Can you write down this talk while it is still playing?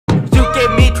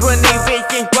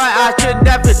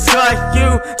to trust you.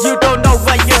 You don't know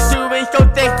what you're doing, so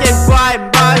thinking why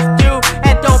must you?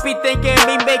 And don't be thinking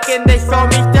me making this song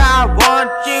means that I want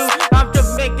you. I'm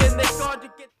just making this song to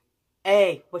get.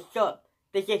 Hey, what's up?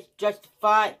 This is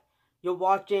Justified. You're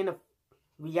watching a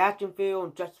reaction video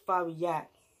on Justified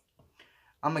Reacts.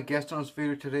 I'm a guest on this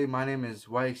video today. My name is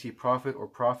YXC Prophet or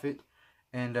Prophet,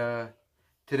 and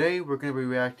today we're going to be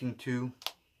reacting to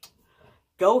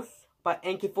Ghost by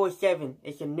Enkay47.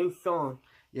 It's a new song.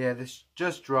 Yeah, this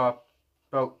just dropped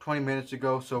about 20 minutes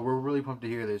ago, so we're really pumped to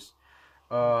hear this.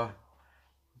 We're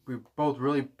both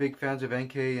really big fans of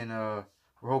Enkay, and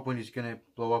we're hoping he's going to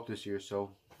blow up this year,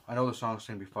 so I know the song's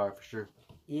going to be fire for sure.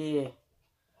 Yeah.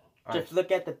 Just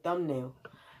look at the thumbnail.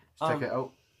 Let's check it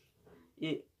out.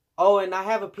 Yeah. Oh, and I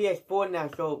have a PS4 now,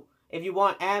 so if you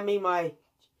want to add me, my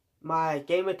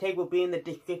gamer tag will be in the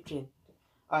description.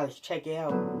 Alright, let's check it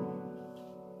out.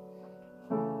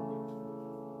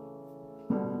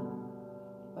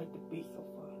 Like the beat so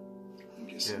far.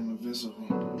 Yeah.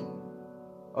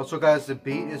 Also, guys, the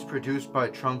beat is produced by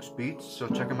Trunxks Beats, so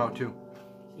check him out too.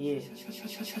 Yeah.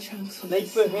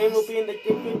 Links for him will be in the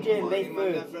description. Links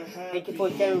for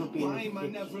Enkay47 will be in the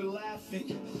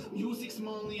description. Music's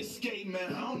my only escape,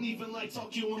 man. I don't even like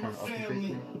talking with my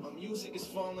family. My music is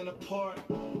falling apart.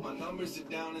 My numbers are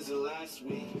down as of last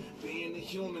week. Being a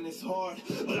human is hard,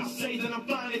 but I'll say that I'm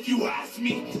fine if you ask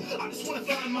me. I just want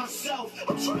to find myself.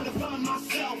 I'm trying to find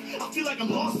myself. I feel like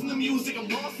I'm lost in the music. I'm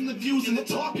lost in the views and the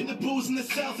talk and the booze and the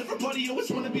sales. Everybody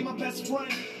always want to be my best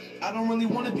friend. I don't really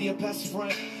want to be a best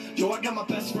friend. Yo, I got my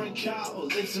best friend Kyle, who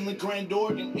lives in the Grand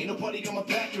Oregon. Ain't nobody got my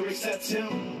back here except him.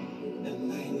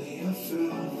 And lately I feel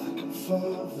like I'm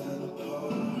falling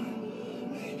apart.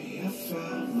 Maybe I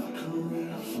found my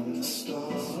career from the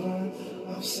start.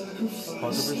 I've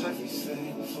sacrificed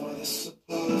everything for this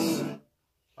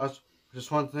art. Just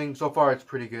one thing, so far it's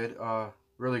pretty good,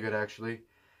 really good actually.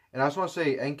 And I just want to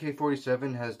say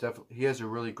Enkay47 has a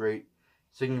really great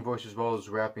singing voice as well as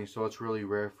rapping, so it's really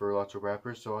rare for lots of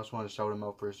rappers, so I just want to shout him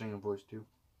out for his singing voice too.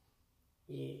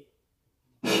 Yeah.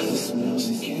 This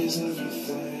music is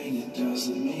everything, it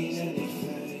doesn't mean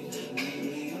anything.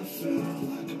 Maybe I feel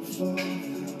like I'm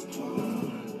falling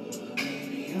apart.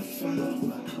 Maybe I found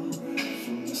my career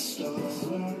from the start.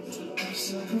 I've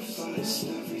sacrificed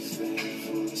everything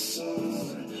for this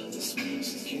art. This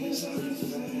music is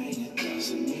everything, it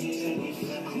doesn't mean anything.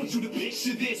 I want you to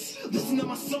picture this, listen to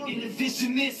my song and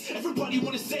envision this. Everybody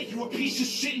wanna say you're a piece of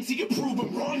shit until you prove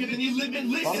I'm wrong, and then you live and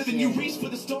listen. Then you reach for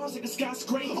the stars like a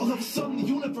skyscraper. All of a sudden the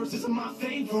universe is in my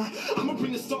favor. I'ma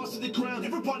bring the stars to the ground,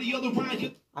 everybody all around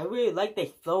you. I really like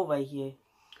this flow right here.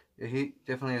 Yeah, he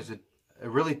definitely has a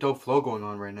really dope flow going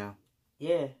on right now.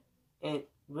 Yeah, and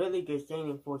really good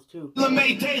singing voice too.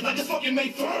 Made days like it's fucking May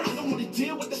 1st. I don't want to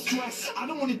deal with the stress. I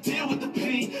don't want to deal with the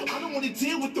pain. I don't want to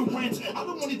deal with the rent. I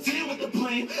don't want to deal with the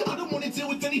blame. I don't want to deal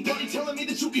with anybody telling me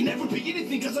that you can never be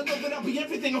anything, cause I know that I'll be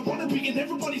everything I want to be, and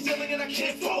everybody's yelling and I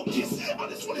can't focus. I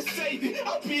just want to save it.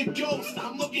 I'll be a ghost.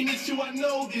 I'm looking at you, I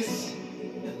know this.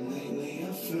 And lately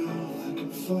I feel like I'm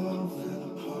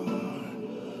falling apart.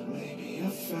 Maybe I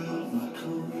found my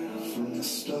career from the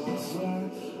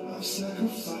start. I've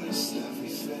sacrificed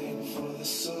everything for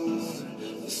this art.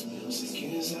 This music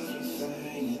is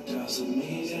everything, it doesn't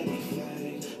mean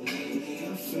anything. Lately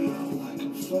I feel like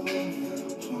I'm falling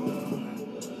apart.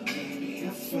 Maybe I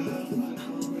found my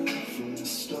career from the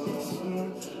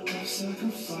start. I've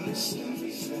sacrificed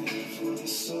everything for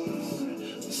this art.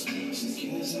 This music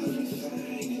is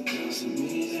everything, it doesn't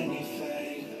mean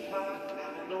anything. I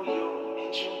never know you,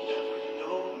 and you never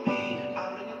know me.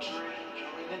 I'm in a dream,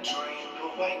 you're in a dream.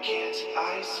 Why can't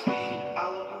I speak? I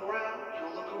look around, you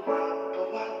look around, but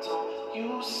why don't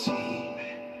you see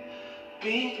me?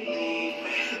 Believe me,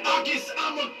 I guess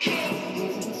I'm a kid.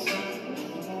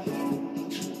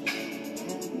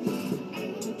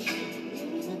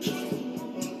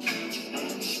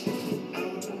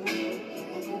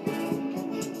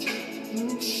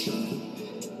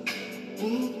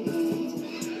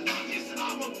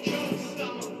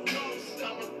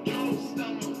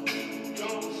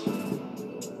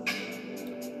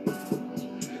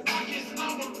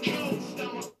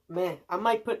 Man, I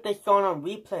might put this song on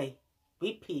repeat.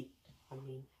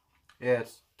 Yeah,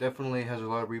 it definitely has a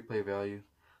lot of replay value.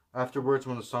 Afterwards,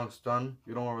 when the song's done,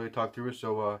 you don't want to really talk through it,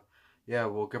 so yeah,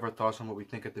 we'll give our thoughts on what we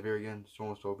think at the very end. It's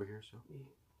almost over here, so.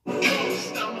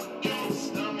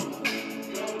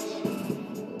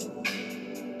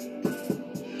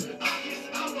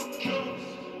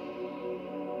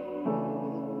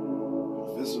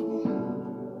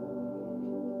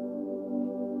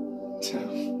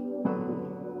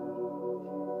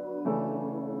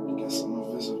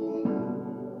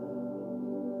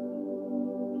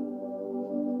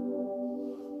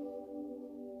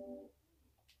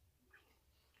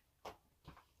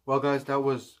 Well, guys, that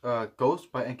was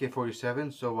Ghost by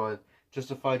Enkay47. So,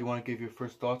 Justified, you want to give your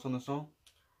first thoughts on the song?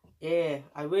 Yeah,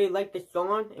 I really like the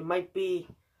song. It might be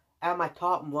at my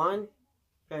top one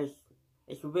because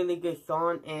it's a really good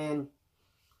song, and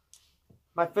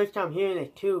my first time hearing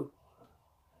it too.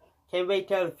 Can't wait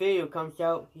till the video comes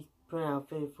out. He's putting out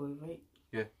a video for it, right?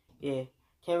 Yeah. Yeah.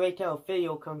 Can't wait till the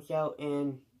video comes out,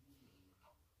 and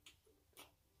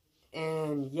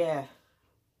yeah.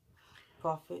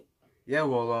 Profit. Yeah,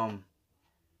 well,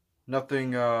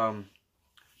 nothing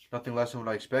less than what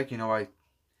I expect. You know,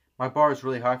 my bar is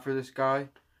really high for this guy.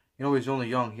 You know, he's only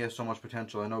young. He has so much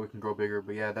potential. I know we can grow bigger,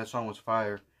 but yeah, that song was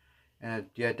fire. And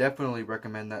yeah, definitely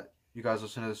recommend that you guys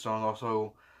listen to the song.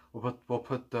 Also, try to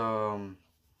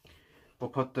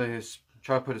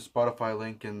put his Spotify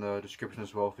link in the description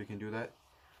as well if we can do that.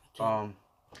 Okay.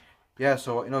 Yeah,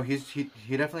 so you know he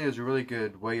definitely has a really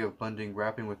good way of blending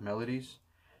rapping with melodies.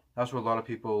 That's what a lot of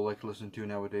people like to listen to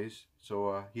nowadays.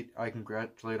 So I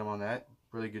congratulate him on that.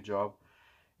 Really good job.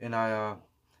 And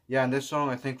yeah, and this song,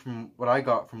 I think from what I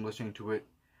got from listening to it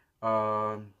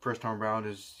first time around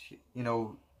is, you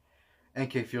know,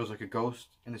 NK feels like a ghost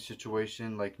in a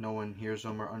situation, like no one hears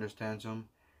him or understands him.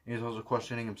 And he's also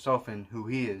questioning himself and who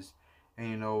he is.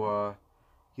 And, you know,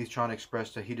 he's trying to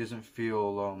express that he doesn't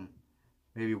feel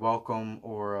maybe welcome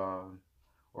or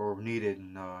needed.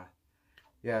 And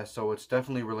yeah, so it's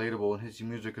definitely relatable, and his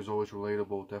music is always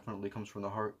relatable. Definitely comes from the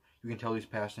heart. You can tell he's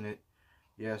passionate.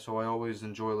 Yeah, so I always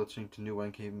enjoy listening to new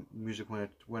NK music when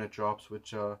it drops,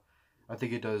 which I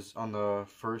think it does on the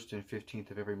 1st and 15th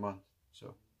of every month.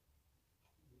 So,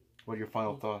 what are your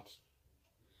final thoughts?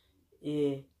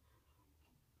 Yeah.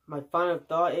 My final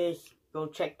thought is go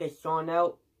check this song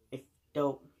out. It's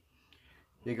dope.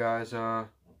 Yeah, guys.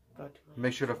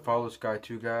 Make sure to follow this guy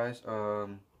too, guys.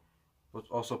 We'll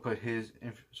also put his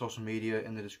social media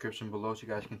in the description below so you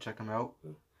guys can check him out.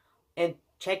 And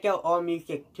check out our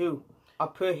music too. I'll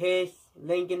put his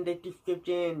link in the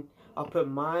description. I'll put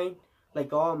mine,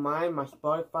 like all mine, my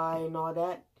Spotify and all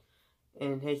that.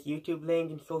 And his YouTube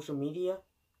link and social media.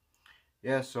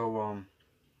 Yeah, so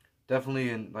definitely,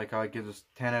 and like I give this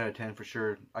 10 out of 10 for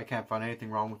sure. I can't find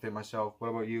anything wrong with it myself. What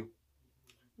about you?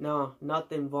 No,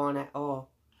 nothing wrong at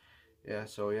all. Yeah,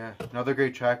 so yeah, another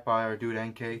great track by our dude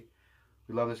NK.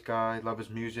 We love this guy, love his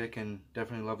music, and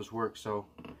definitely love his work. So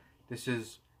this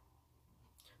is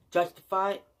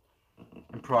Justified.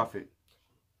 And Profit.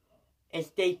 And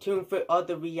stay tuned for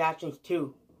other reactions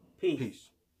too. Peace. Peace.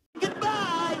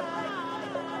 Goodbye.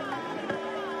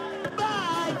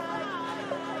 Bye.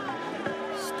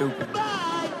 Stupid.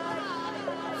 Bye.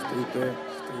 Stupid.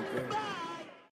 Stupid.